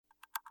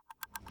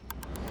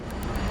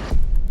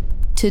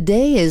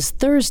Today is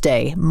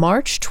Thursday,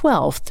 March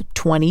 12th,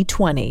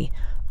 2020.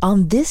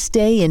 On this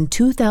day in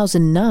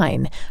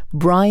 2009,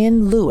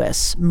 Brian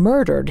Lewis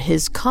murdered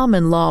his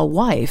common-law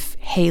wife,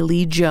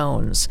 Haley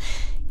Jones.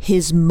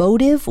 His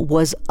motive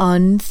was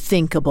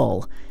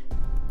unthinkable.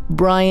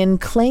 Brian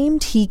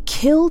claimed he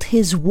killed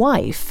his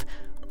wife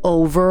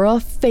over a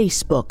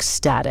Facebook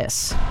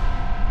status.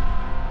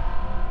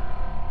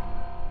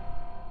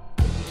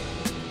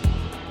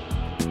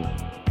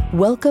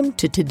 Welcome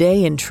to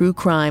Today in True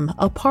Crime,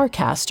 a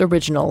Parcast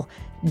original.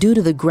 Due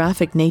to the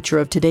graphic nature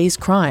of today's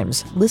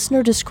crimes,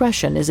 listener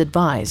discretion is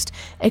advised.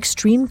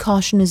 Extreme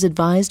caution is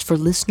advised for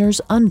listeners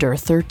under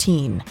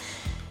 13.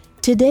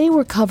 Today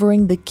we're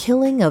covering the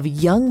killing of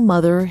young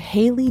mother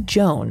Haley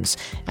Jones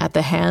at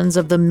the hands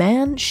of the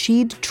man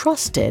she'd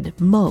trusted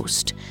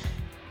most.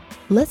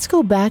 Let's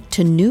go back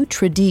to New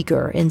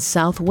Tredegar in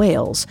South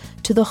Wales,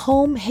 to the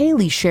home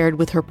Haley shared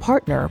with her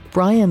partner,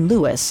 Brian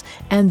Lewis,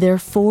 and their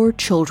 4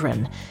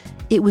 children.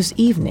 It was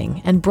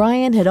evening, and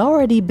Brian had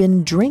already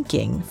been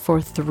drinking for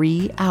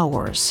 3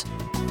 hours.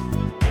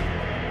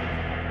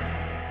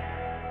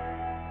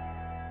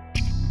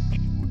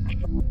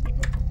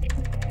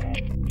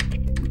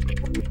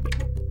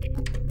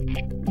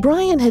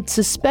 Brian had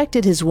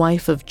suspected his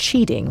wife of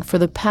cheating for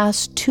the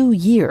past 2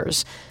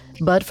 years,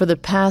 but for the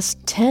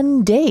past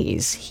 10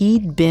 days,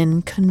 he'd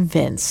been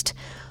convinced.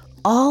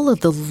 All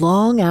of the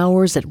long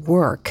hours at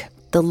work,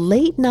 the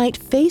late-night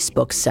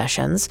Facebook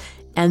sessions,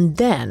 and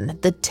then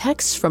the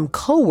texts from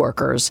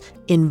coworkers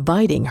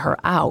inviting her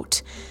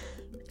out.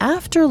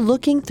 After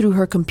looking through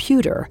her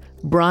computer,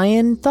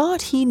 Brian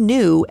thought he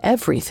knew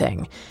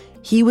everything.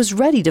 He was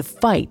ready to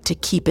fight to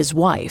keep his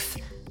wife.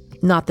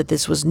 Not that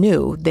this was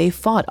new, they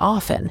fought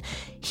often.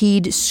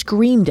 He'd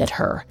screamed at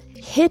her,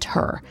 hit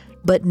her,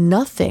 but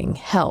nothing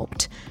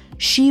helped.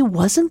 She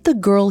wasn't the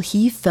girl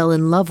he fell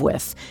in love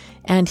with,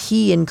 and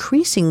he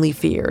increasingly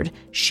feared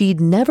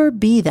she'd never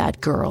be that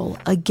girl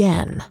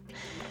again.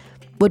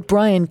 What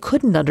Brian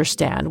couldn't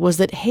understand was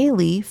that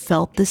Haley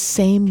felt the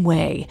same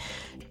way.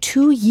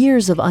 2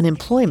 years of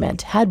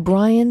unemployment had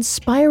Brian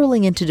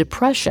spiraling into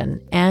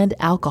depression and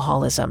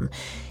alcoholism.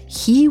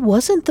 He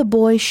wasn't the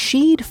boy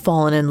she'd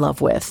fallen in love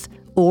with,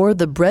 or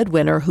the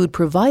breadwinner who'd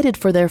provided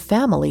for their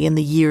family in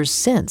the years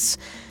since.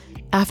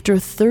 After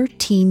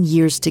 13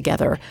 years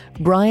together,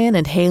 Brian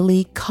and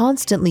Haley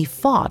constantly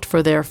fought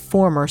for their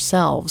former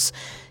selves.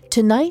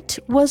 Tonight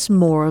was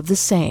more of the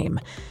same.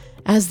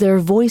 As their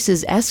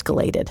voices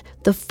escalated,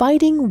 the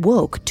fighting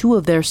woke 2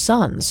 of their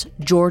sons,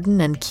 Jordan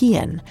and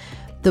Kian.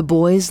 The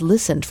boys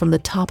listened from the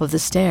top of the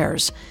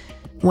stairs.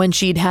 When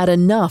she'd had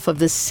enough of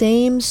the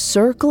same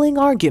circling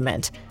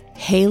argument,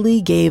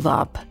 Haley gave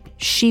up.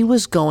 She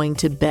was going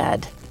to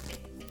bed.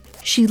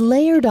 She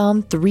layered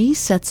on 3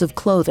 sets of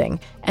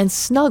clothing and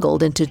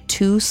snuggled into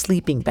 2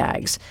 sleeping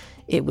bags.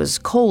 It was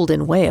cold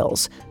in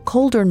Wales,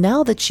 colder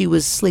now that she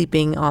was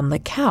sleeping on the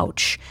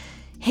couch.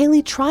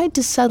 Haley tried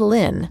to settle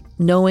in,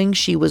 knowing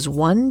she was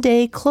one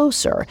day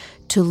closer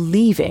to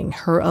leaving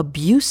her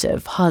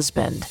abusive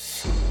husband.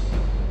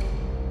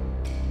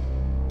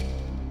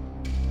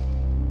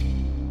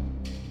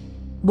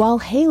 While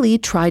Haley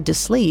tried to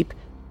sleep,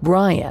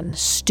 Brian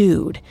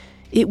stewed.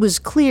 It was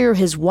clear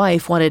his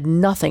wife wanted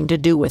nothing to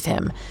do with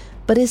him,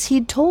 but as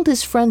he'd told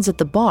his friends at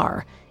the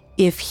bar,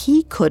 if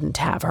he couldn't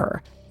have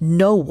her,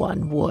 no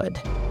one would.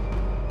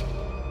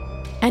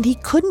 And he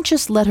couldn't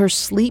just let her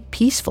sleep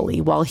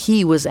peacefully while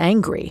he was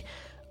angry.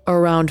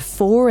 Around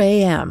 4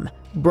 a.m.,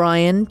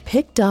 Brian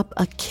picked up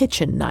a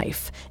kitchen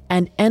knife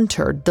and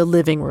entered the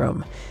living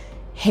room.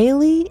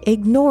 Haley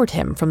ignored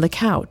him from the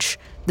couch,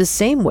 the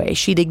same way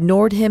she'd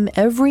ignored him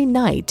every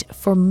night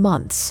for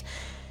months.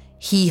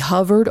 He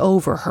hovered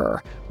over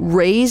her,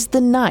 raised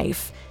the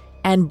knife,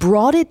 and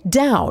brought it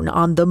down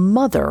on the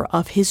mother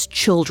of his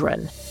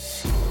children.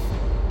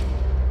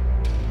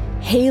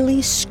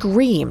 Haley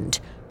screamed,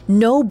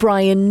 "No,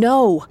 Brian,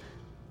 no!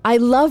 I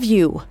love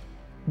you!"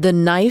 The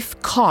knife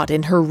caught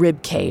in her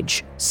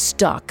ribcage,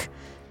 stuck.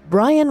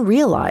 Brian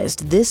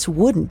realized this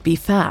wouldn't be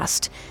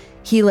fast.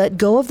 He let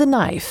go of the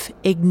knife,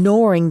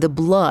 ignoring the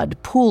blood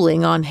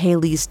pooling on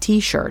Haley's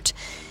t-shirt.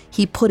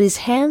 He put his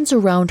hands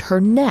around her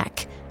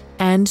neck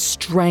and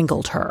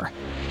strangled her.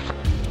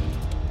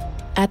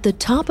 At the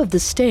top of the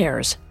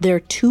stairs, their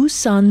 2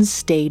 sons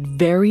stayed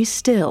very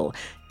still,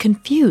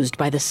 confused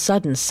by the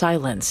sudden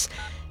silence.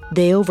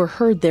 They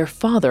overheard their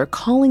father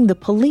calling the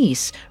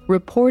police,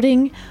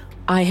 reporting,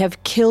 "I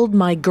have killed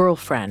my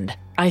girlfriend.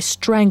 I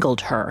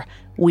strangled her.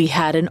 We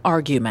had an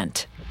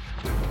argument."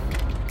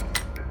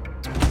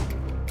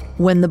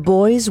 When the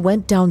boys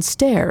went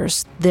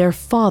downstairs, their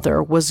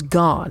father was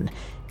gone,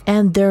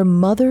 and their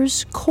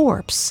mother's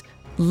corpse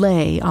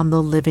lay on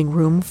the living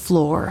room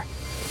floor.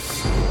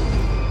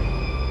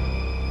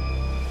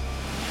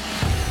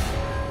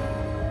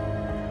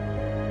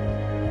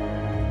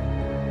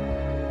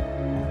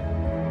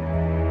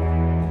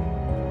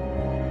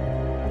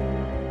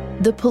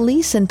 The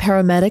police and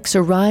paramedics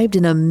arrived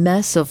in a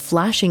mess of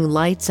flashing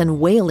lights and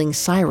wailing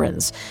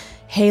sirens.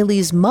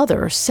 Haley's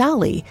mother,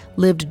 Sally,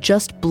 lived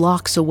just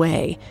blocks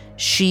away.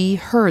 She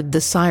heard the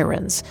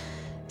sirens.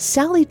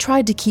 Sally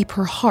tried to keep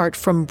her heart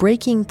from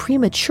breaking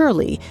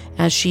prematurely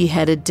as she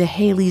headed to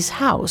Haley's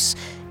house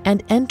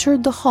and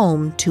entered the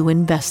home to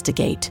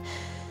investigate.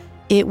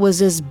 It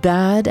was as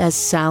bad as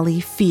Sally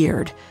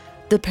feared.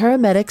 The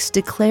paramedics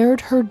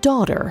declared her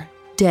daughter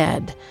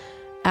dead.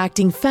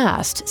 Acting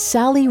fast,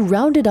 Sally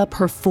rounded up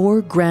her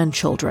 4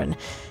 grandchildren.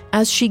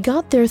 As she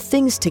got their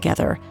things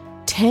together,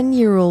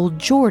 10-year-old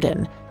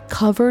Jordan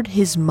covered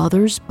his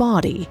mother's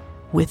body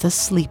with a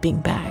sleeping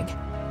bag.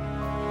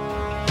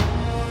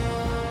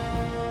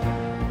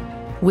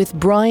 With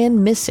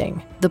Brian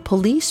missing, the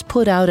police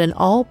put out an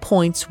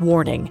all-points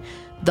warning.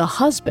 The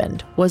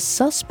husband was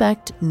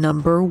suspect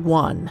number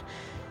 1.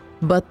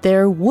 But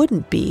there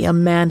wouldn't be a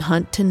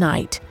manhunt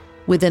tonight.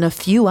 Within a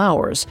few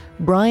hours,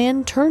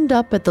 Brian turned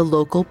up at the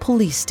local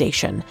police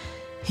station.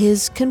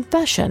 His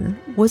confession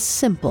was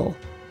simple.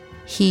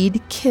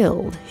 He'd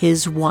killed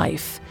his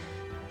wife.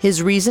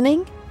 His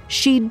reasoning?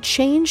 She'd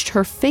changed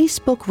her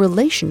Facebook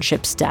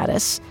relationship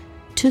status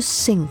to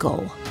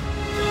single.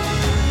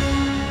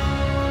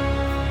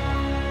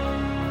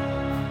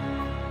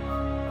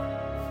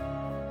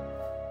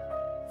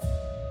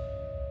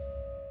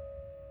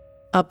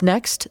 Up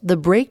next, the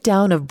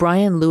breakdown of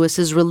Brian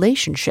Lewis's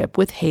relationship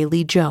with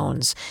Haley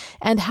Jones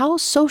and how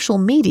social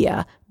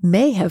media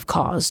may have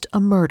caused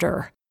a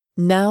murder.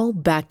 Now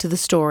back to the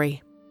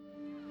story.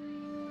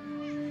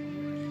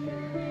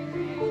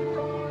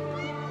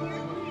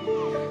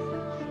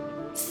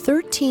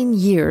 "13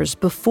 years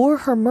before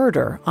her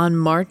murder on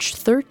March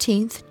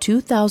 13,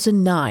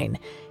 2009,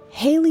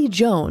 Haley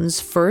Jones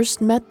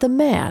first met the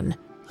man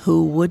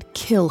who would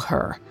kill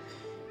her.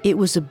 It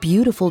was a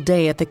beautiful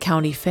day at the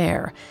county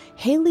fair.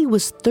 Haley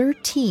was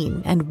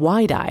 13 and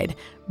wide-eyed.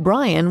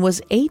 Brian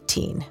was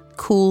 18,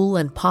 cool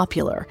and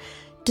popular.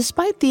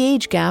 Despite the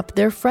age gap,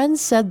 their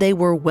friends said they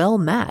were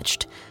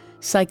well-matched.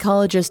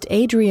 Psychologist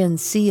Adrian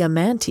C.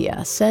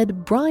 Amantia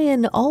said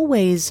Brian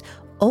always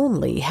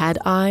only had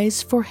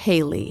eyes for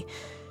Haley,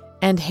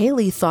 and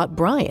Haley thought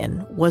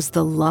Brian was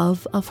the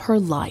love of her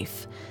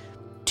life.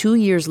 2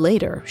 years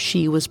later,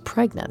 she was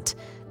pregnant.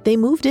 They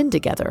moved in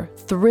together,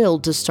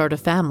 thrilled to start a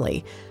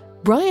family.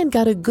 Brian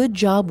got a good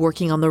job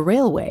working on the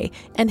railway,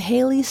 and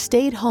Haley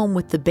stayed home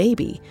with the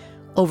baby.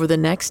 Over the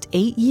next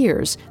 8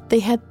 years,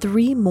 they had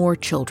 3 more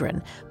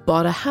children,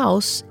 bought a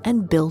house,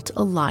 and built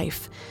a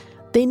life.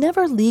 They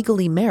never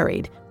legally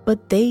married,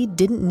 but they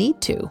didn't need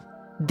to.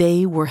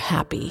 They were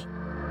happy.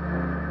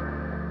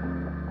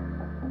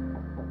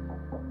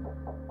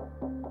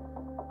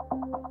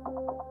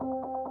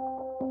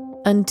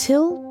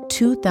 Until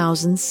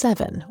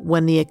 2007,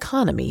 when the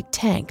economy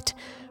tanked.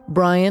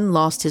 Brian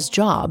lost his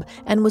job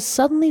and was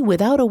suddenly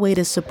without a way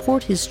to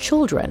support his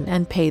children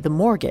and pay the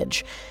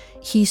mortgage.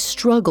 He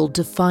struggled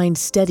to find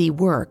steady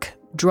work,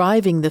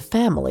 driving the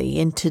family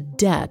into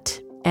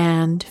debt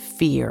and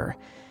fear.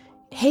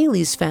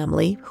 Haley's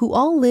family, who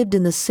all lived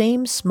in the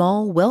same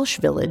small Welsh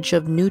village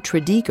of New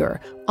Tredegar,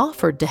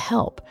 offered to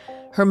help.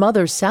 Her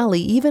mother,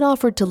 Sally, even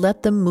offered to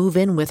let them move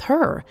in with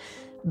her.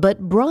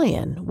 But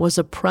Brian was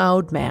a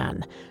proud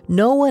man.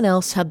 No one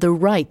else had the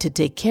right to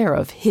take care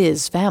of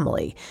his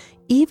family,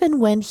 even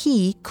when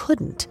he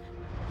couldn't.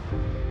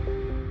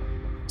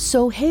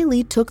 So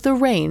Haley took the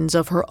reins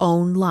of her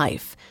own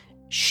life.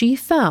 She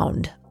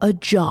found a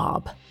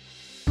job.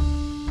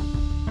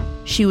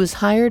 She was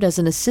hired as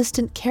an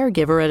assistant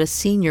caregiver at a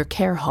senior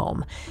care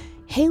home.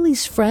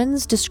 Haley's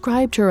friends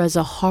described her as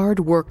a hard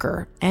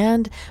worker,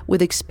 and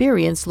with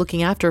experience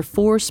looking after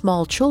 4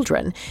 small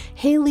children,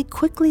 Haley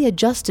quickly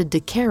adjusted to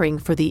caring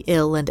for the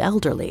ill and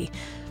elderly.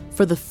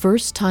 For the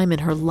first time in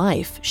her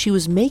life, she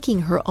was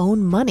making her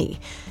own money,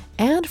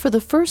 and for the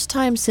first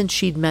time since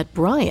she'd met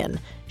Brian,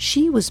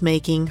 she was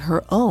making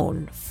her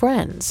own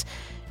friends.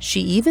 She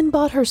even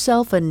bought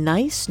herself a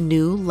nice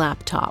new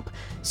laptop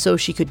so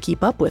she could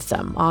keep up with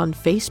them on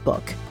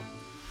Facebook.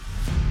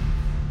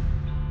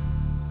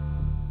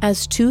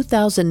 As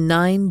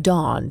 2009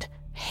 dawned,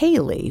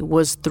 Haley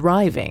was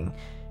thriving,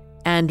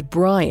 and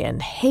Brian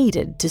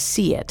hated to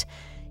see it.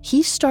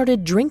 He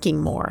started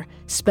drinking more,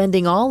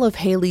 spending all of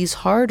Haley's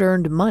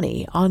hard-earned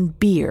money on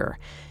beer.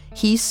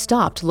 He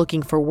stopped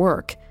looking for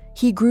work.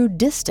 He grew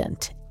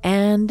distant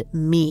and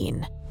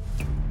mean.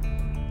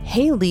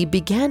 Haley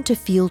began to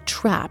feel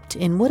trapped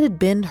in what had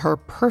been her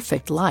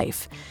perfect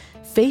life.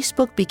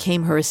 Facebook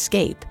became her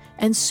escape,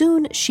 and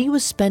soon she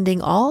was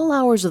spending all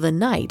hours of the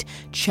night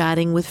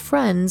chatting with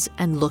friends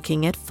and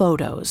looking at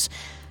photos.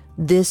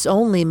 This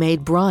only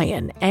made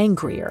Brian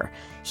angrier.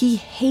 He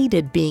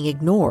hated being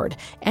ignored,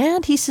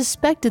 and he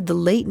suspected the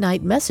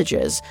late-night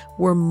messages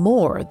were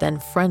more than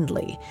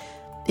friendly.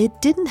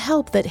 It didn't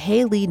help that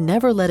Haley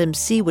never let him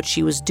see what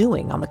she was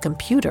doing on the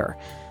computer.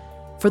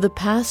 For the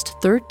past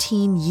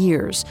 13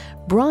 years,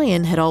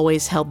 Brian had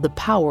always held the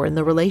power in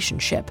the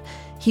relationship.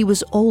 He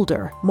was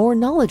older, more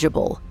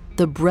knowledgeable,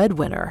 the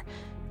breadwinner.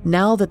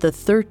 Now that the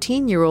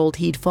 13-year-old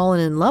he'd fallen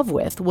in love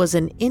with was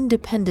an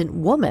independent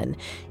woman,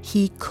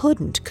 he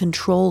couldn't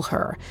control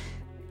her.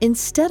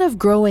 Instead of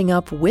growing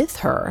up with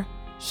her,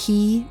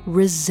 he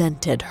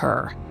resented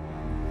her.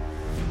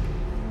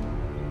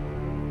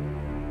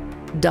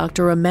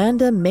 Dr.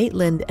 Amanda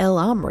Maitland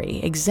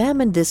El-Amri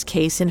examined this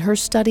case in her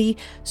study,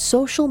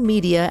 Social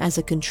Media as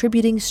a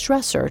Contributing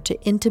Stressor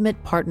to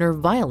Intimate Partner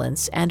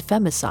Violence and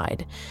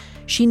Femicide.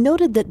 She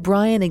noted that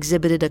Brian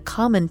exhibited a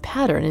common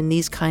pattern in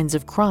these kinds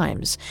of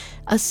crimes,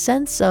 a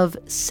sense of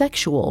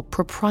sexual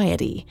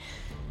propriety.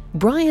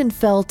 Brian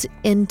felt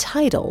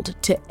entitled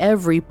to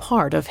every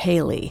part of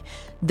Haley.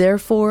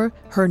 Therefore,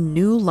 her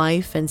new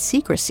life and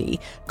secrecy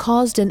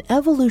caused an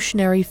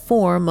evolutionary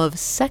form of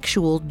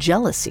sexual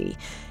jealousy,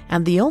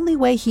 and the only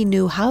way he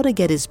knew how to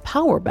get his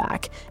power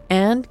back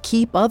and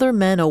keep other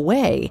men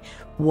away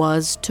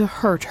was to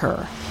hurt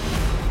her.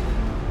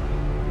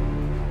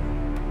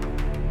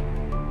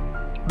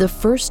 The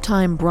first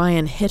time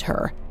Brian hit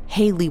her,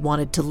 Haley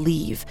wanted to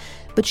leave,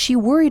 but she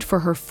worried for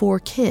her 4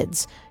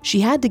 kids.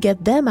 She had to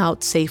get them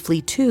out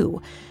safely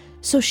too.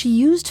 So she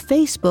used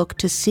Facebook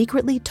to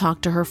secretly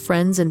talk to her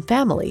friends and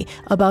family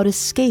about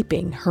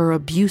escaping her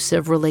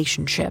abusive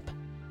relationship.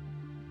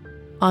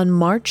 On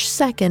March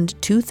 2nd,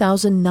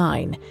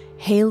 2009,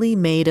 Haley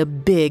made a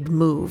big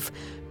move.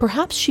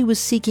 Perhaps she was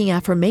seeking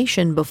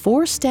affirmation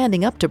before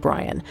standing up to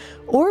Brian,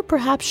 or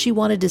perhaps she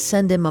wanted to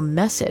send him a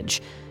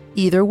message.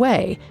 Either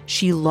way,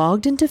 she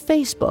logged into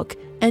Facebook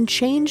and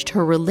changed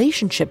her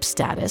relationship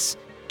status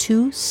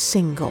to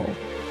single.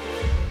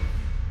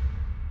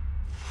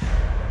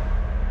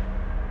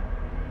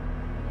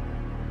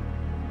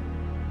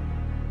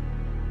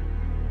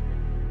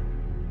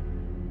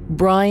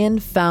 Brian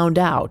found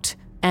out,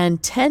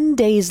 and 10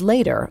 days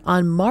later,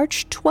 on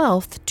March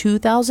 12,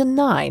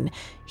 2009,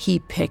 he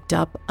picked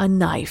up a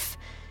knife.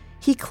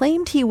 He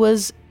claimed he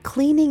was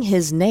cleaning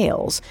his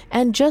nails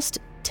and just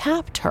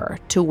tapped her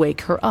to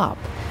wake her up.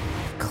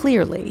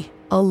 Clearly,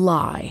 a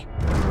lie.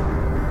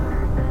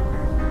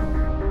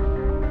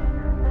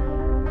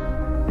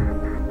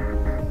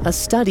 A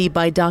study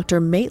by Dr.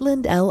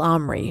 Maitland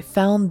El-Amri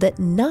found that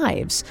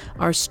knives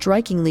are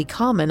strikingly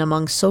common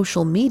among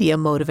social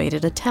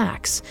media-motivated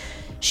attacks.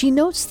 She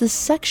notes the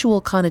sexual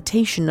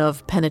connotation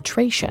of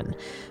penetration,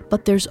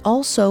 but there's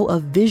also a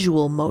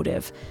visual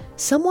motive.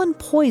 Someone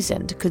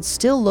poisoned could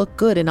still look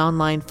good in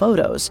online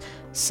photos.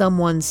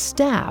 Someone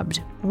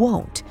stabbed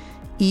won't.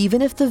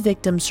 Even if the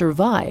victim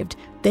survived,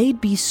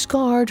 they'd be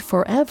scarred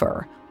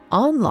forever,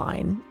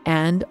 online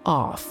and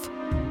off.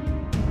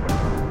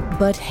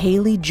 But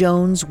Haley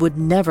Jones would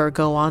never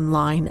go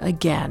online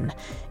again,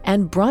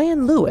 and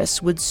Brian Lewis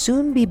would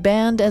soon be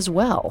banned as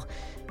well.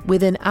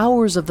 Within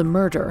hours of the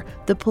murder,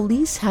 the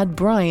police had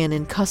Brian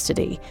in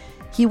custody.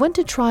 He went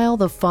to trial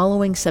the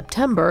following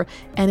September,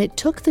 and it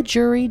took the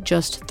jury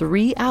just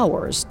 3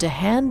 hours to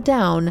hand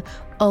down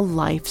a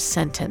life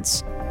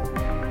sentence.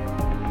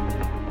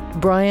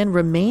 Brian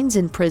remains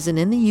in prison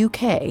in the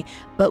UK,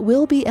 but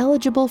will be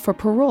eligible for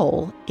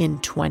parole in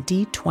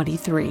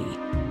 2023.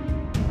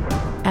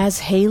 As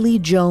Haley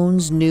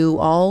Jones knew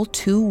all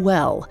too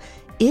well,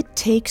 it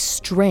takes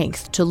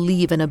strength to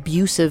leave an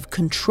abusive,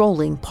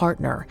 controlling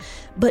partner,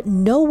 but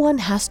no one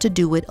has to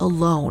do it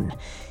alone.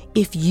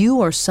 If you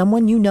or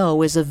someone you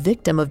know is a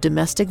victim of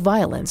domestic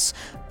violence,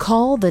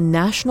 call the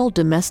National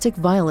Domestic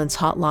Violence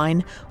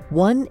Hotline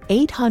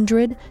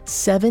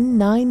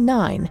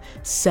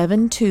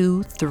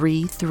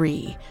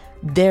 1-800-799-7233.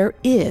 There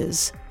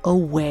is a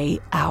way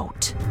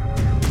out.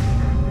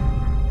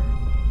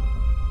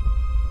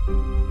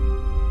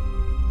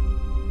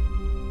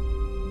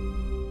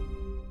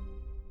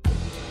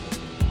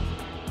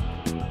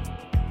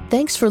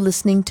 Thanks for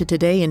listening to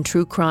Today in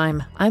True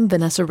Crime. I'm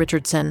Vanessa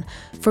Richardson.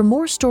 For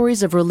more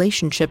stories of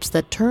relationships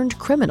that turned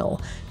criminal,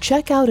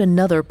 check out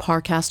another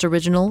Parcast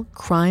original,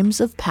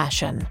 Crimes of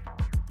Passion.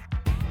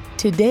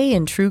 Today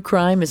in True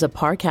Crime is a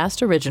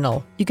Parcast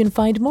original. You can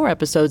find more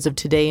episodes of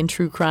Today in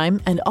True Crime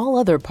and all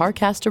other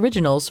Parcast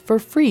originals for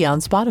free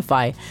on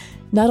Spotify.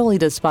 Not only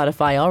does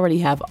Spotify already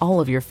have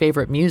all of your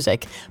favorite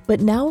music, but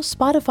now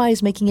Spotify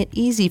is making it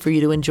easy for you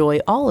to enjoy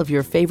all of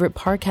your favorite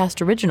Parcast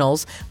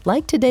originals,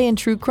 like Today in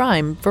True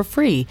Crime, for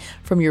free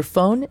from your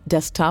phone,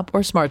 desktop,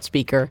 or smart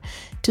speaker.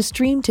 To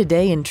stream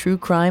Today in True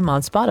Crime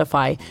on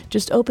Spotify,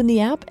 just open the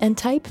app and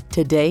type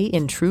Today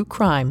in True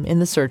Crime in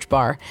the search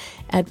bar.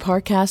 At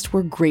Parcast,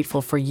 we're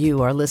grateful for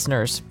you, our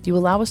listeners. You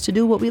allow us to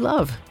do what we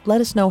love.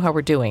 Let us know how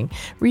we're doing.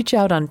 Reach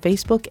out on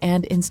Facebook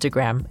and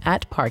Instagram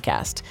at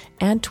Parcast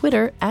and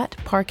Twitter at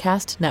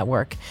Parcast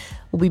Network.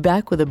 We'll be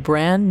back with a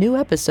brand new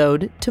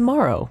episode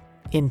tomorrow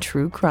in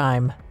True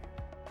Crime.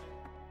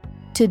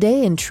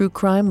 Today in True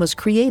Crime was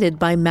created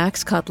by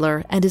Max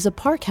Cutler and is a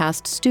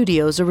Parcast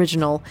Studios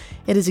original.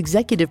 It is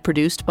executive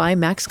produced by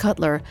Max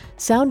Cutler,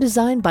 sound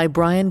designed by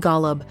Brian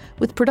Golub,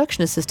 with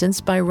production assistance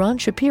by Ron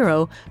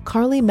Shapiro,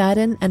 Carly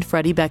Madden, and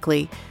Freddie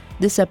Beckley.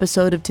 This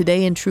episode of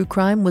Today in True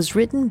Crime was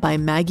written by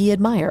Maggie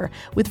Admire,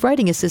 with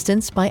writing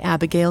assistance by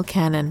Abigail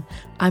Cannon.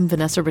 I'm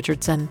Vanessa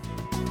Richardson.